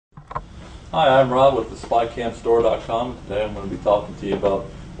Hi, I'm Rob with the SpyCamStore.com. Today I'm going to be talking to you about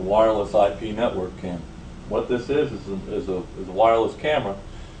the wireless IP network cam. What this is a wireless camera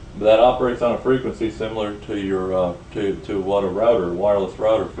that operates on a frequency similar to your to what a wireless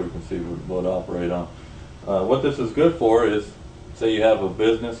router frequency would operate on. What this is good for is, say you have a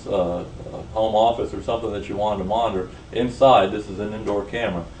business, a home office, or something that you want to monitor inside. This is an indoor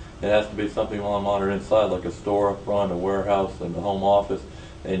camera. It has to be something you want to monitor inside, like a store up front, a warehouse, and a home office.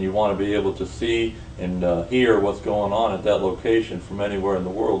 And you want to be able to see and hear what's going on at that location from anywhere in the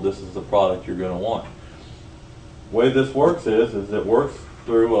world. This is the product you're going to want. The way this works is it works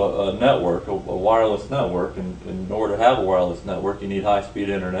through a network, a wireless network. And in order to have a wireless network, you need high-speed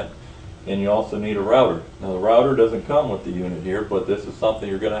internet, and you also need a router. Now, the router doesn't come with the unit here, but this is something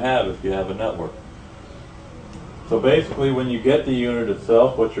you're going to have if you have a network. So basically, when you get the unit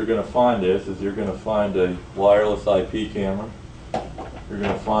itself, what you're going to find is you're going to find a wireless IP camera. You're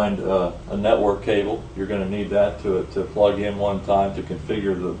going to find a network cable. You're going to need that to plug in one time to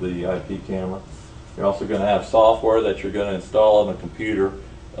configure the IP camera. You're also going to have software that you're going to install on the computer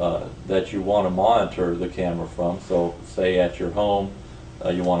that you want to monitor the camera from. So say at your home,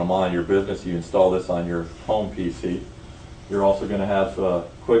 you want to monitor your business, you install this on your home PC. You're also going to have a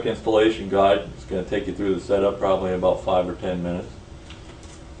quick installation guide. It's going to take you through the setup, probably about 5 or 10 minutes.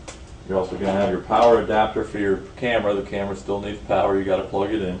 You're also going to have your power adapter for your camera. The camera still needs power. You got to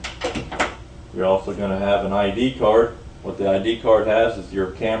plug it in. You're also going to have an ID card. What the ID card has is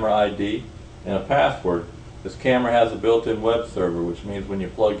your camera ID and a password. This camera has a built-in web server, which means when you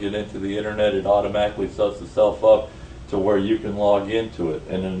plug it into the internet, it automatically sets itself up to where you can log into it.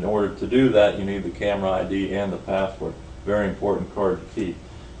 And in order to do that, you need the camera ID and the password. Very important card to keep.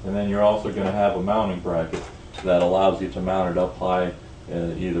 And then you're also going to have a mounting bracket that allows you to mount it up high,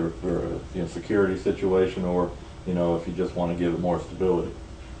 either for a security situation or if you just want to give it more stability.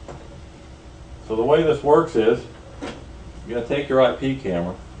 So the way this works is you're going to take your IP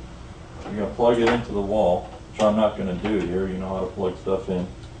camera, you're going to plug it into the wall, which I'm not going to do here. You know how to plug stuff in.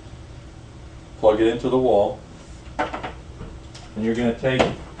 Plug it into the wall, and you're going to take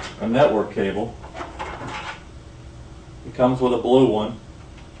a network cable. It comes with a blue one.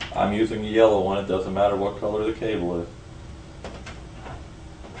 I'm using a yellow one. It doesn't matter what color the cable is.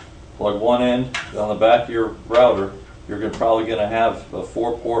 Plug one end on the back of your router. You're probably going to have a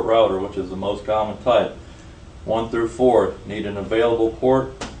 4-port router, which is the most common type. 1 through 4 need an available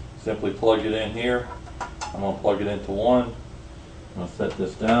port. Simply plug it in here. I'm going to plug it into 1. I'm going to set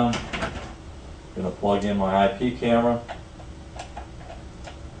this down. I'm going to plug in my IP camera.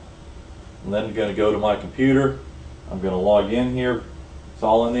 And then I'm going to go to my computer. I'm going to log in here. It's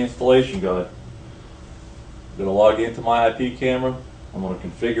all in the installation guide. I'm going to log into my IP camera. I'm going to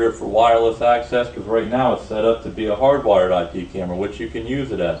configure it for wireless access, because right now it's set up to be a hardwired IP camera, which you can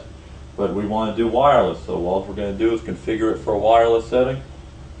use it as. But we want to do wireless, so all we're going to do is configure it for a wireless setting.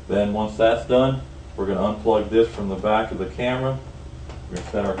 Then once that's done, we're going to unplug this from the back of the camera. We're going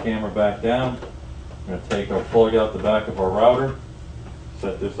to set our camera back down. We're going to take our plug out the back of our router,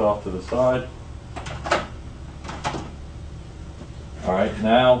 set this off to the side. Alright,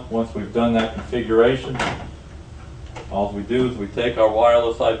 now once we've done that configuration, all we do is we take our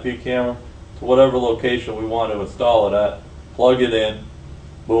wireless IP camera to whatever location we want to install it at, plug it in,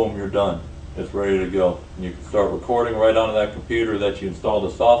 boom, you're done. It's ready to go. And you can start recording right onto that computer that you installed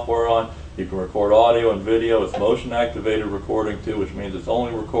the software on. You can record audio and video. It's motion activated recording too, which means it's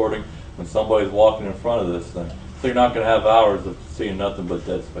only recording when somebody's walking in front of this thing. So you're not going to have hours of seeing nothing but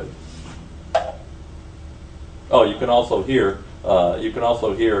dead space. Oh, you can also hear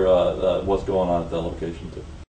what's going on at that location too.